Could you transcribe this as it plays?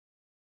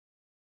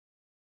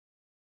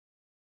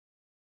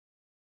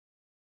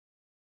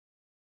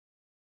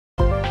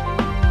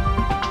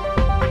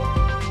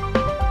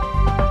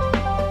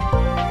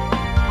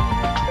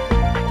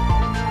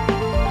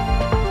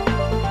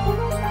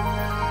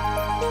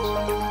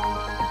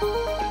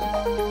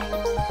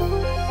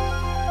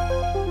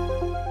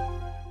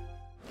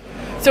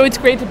So it's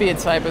great to be at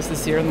Sibos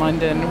this year in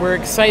London. We're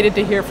excited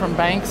to hear from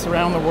banks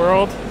around the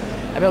world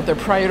about their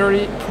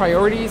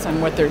priorities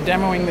and what they're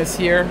demoing this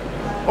year.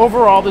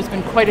 Overall, there's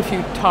been quite a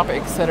few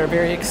topics that are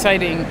very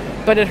exciting,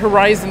 but at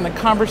Horizn, the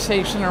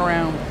conversation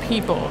around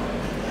people,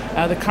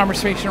 the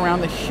conversation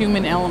around the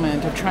human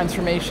element of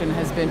transformation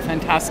has been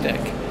fantastic.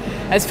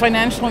 As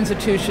financial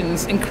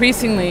institutions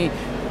increasingly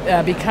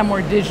become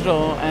more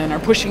digital and are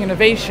pushing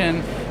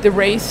innovation, the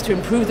race to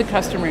improve the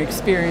customer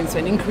experience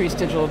and increase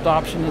digital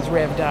adoption is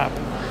revved up.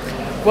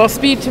 While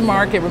speed to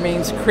market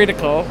remains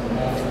critical,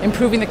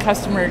 improving the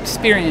customer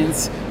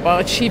experience while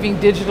achieving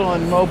digital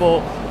and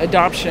mobile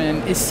adoption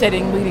is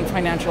setting leading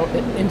financial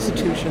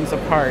institutions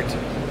apart.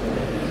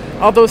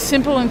 Although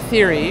simple in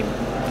theory,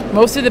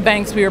 most of the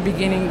banks we are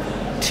beginning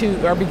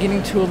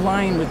to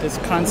align with this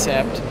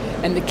concept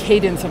and the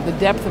cadence of the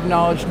depth of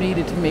knowledge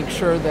needed to make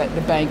sure that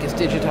the bank is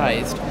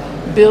digitized.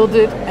 Build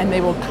it and they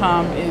will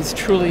come is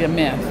truly a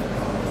myth.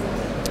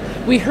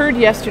 We heard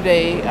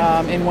yesterday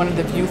in one of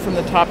the View from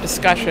the Top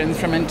discussions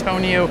from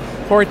Antonio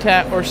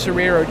Horta or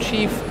Serrero,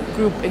 Chief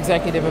Group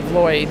Executive of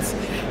Lloyd's,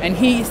 and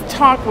his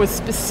talk was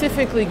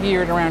specifically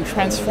geared around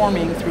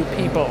transforming through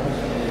people.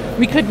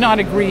 We could not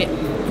agree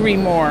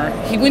more.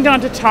 He went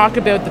on to talk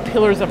about the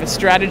pillars of a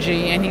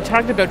strategy, and he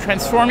talked about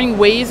transforming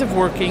ways of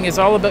working is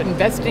all about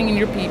investing in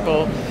your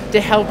people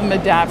to help them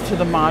adapt to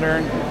the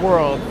modern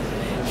world.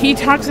 He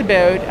talks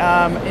about,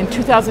 in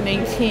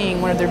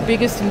 2018, one of their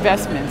biggest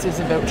investments is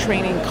about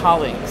training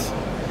colleagues.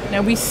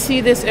 Now we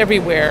see this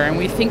everywhere and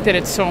we think that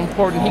it's so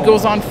important. He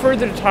goes on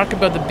further to talk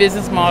about the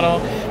business model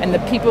and the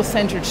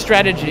people-centered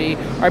strategy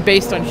are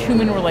based on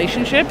human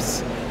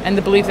relationships and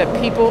the belief that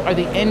people are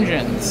the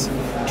engines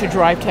to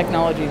drive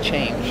technology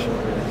change.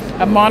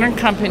 A modern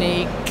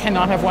company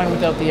cannot have one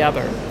without the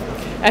other.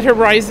 At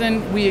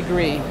Horizn, we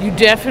agree. You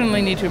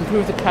definitely need to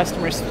improve the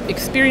customer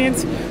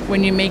experience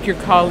when you make your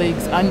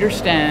colleagues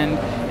understand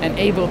and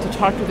able to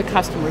talk to the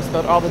customers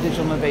about all the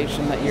digital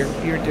innovation that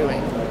you're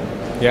doing.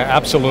 Yeah,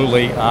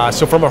 absolutely.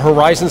 So from a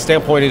Horizn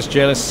standpoint, as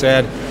Janice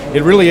said,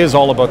 it really is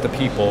all about the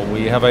people.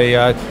 We have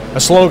a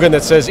slogan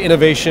that says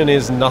innovation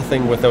is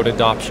nothing without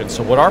adoption.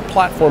 So what our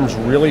platform's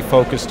really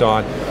focused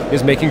on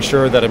is making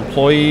sure that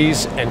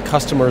employees and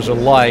customers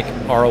alike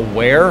are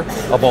aware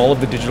of all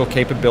of the digital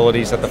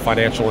capabilities that the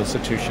financial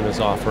institution is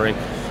offering,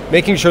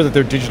 making sure that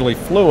they're digitally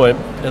fluent,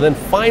 and then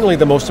finally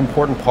the most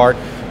important part,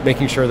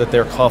 making sure that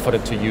they're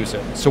confident to use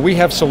it. So we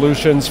have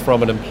solutions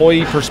from an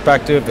employee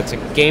perspective that's a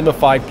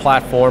gamified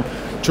platform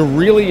to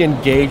really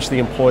engage the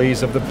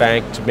employees of the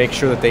bank to make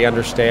sure that they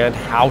understand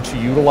how to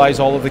utilize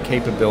all of the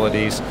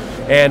capabilities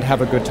and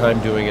have a good time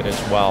doing it as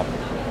well.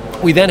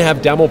 We then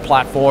have demo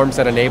platforms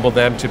that enable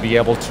them to be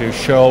able to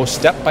show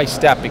step by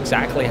step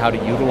exactly how to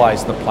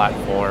utilize the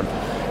platform.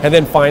 And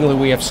then finally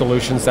we have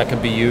solutions that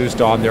can be used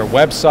on their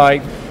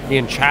website,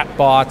 in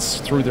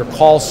chatbots, through their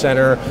call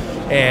center,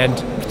 and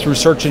through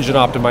search engine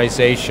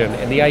optimization.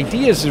 And the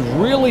idea is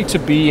really to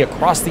be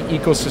across the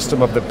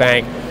ecosystem of the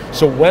bank,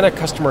 so when a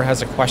customer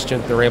has a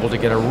question, they're able to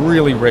get a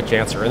really rich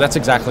answer, and that's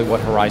exactly what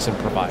Horizn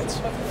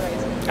provides.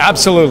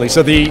 Absolutely.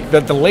 So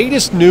the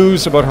latest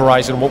news about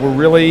Horizn, what we're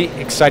really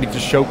excited to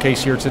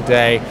showcase here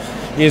today,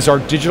 is our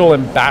digital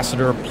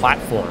ambassador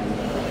platform.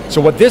 So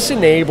what this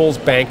enables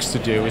banks to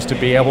do is to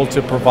be able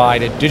to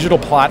provide a digital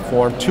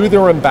platform to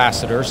their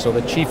ambassadors, so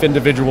the chief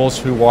individuals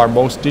who are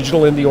most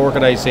digital in the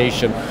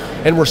organization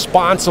and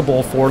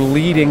responsible for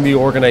leading the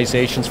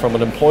organizations from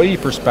an employee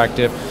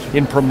perspective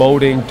in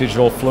promoting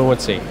digital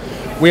fluency.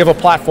 We have a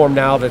platform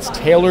now that's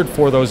tailored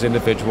for those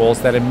individuals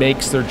that it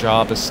makes their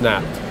job a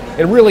snap.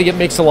 And really it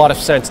makes a lot of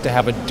sense to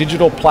have a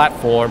digital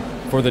platform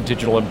for the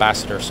digital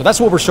ambassador. So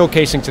that's what we're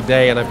showcasing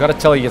today, and I've got to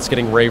tell you, it's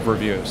getting rave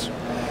reviews.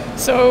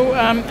 So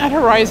at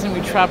Horizn,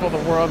 we travel the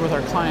world with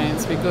our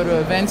clients. We go to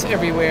events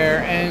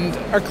everywhere, and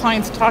our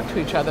clients talk to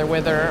each other,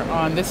 whether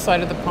on this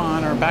side of the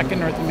pond or back in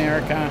North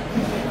America.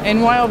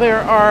 And while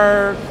there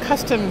are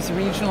customs,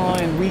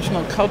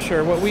 regional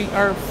culture, what we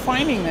are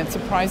finding that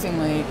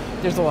surprisingly,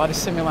 there's a lot of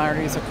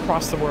similarities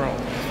across the world.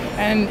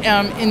 And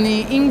in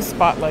the Ing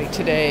Spotlight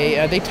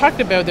today, they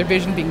talked about their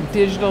vision being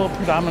digital,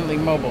 predominantly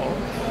mobile.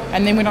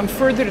 And they went on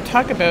further to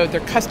talk about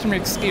their customer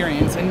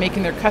experience and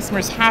making their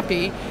customers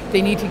happy.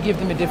 They need to give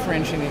them a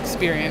differentiated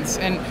experience.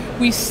 And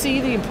we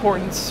see the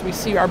importance, we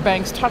see our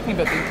banks talking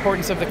about the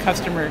importance of the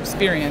customer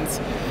experience.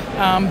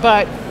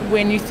 But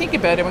when you think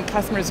about it, when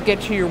customers get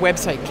to your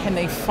website, can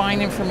they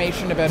find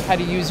information about how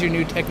to use your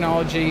new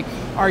technology?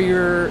 Are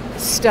your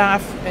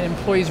staff and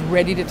employees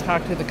ready to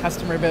talk to the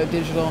customer about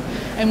digital?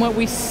 And what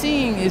we're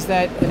seeing is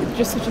that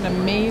just such an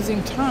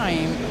amazing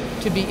time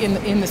to be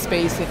in the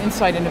space and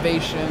inside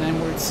innovation,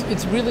 and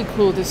it's really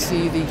cool to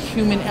see the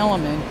human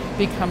element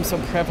become so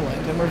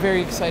prevalent, and we're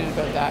very excited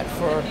about that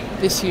for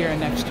this year and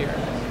next year.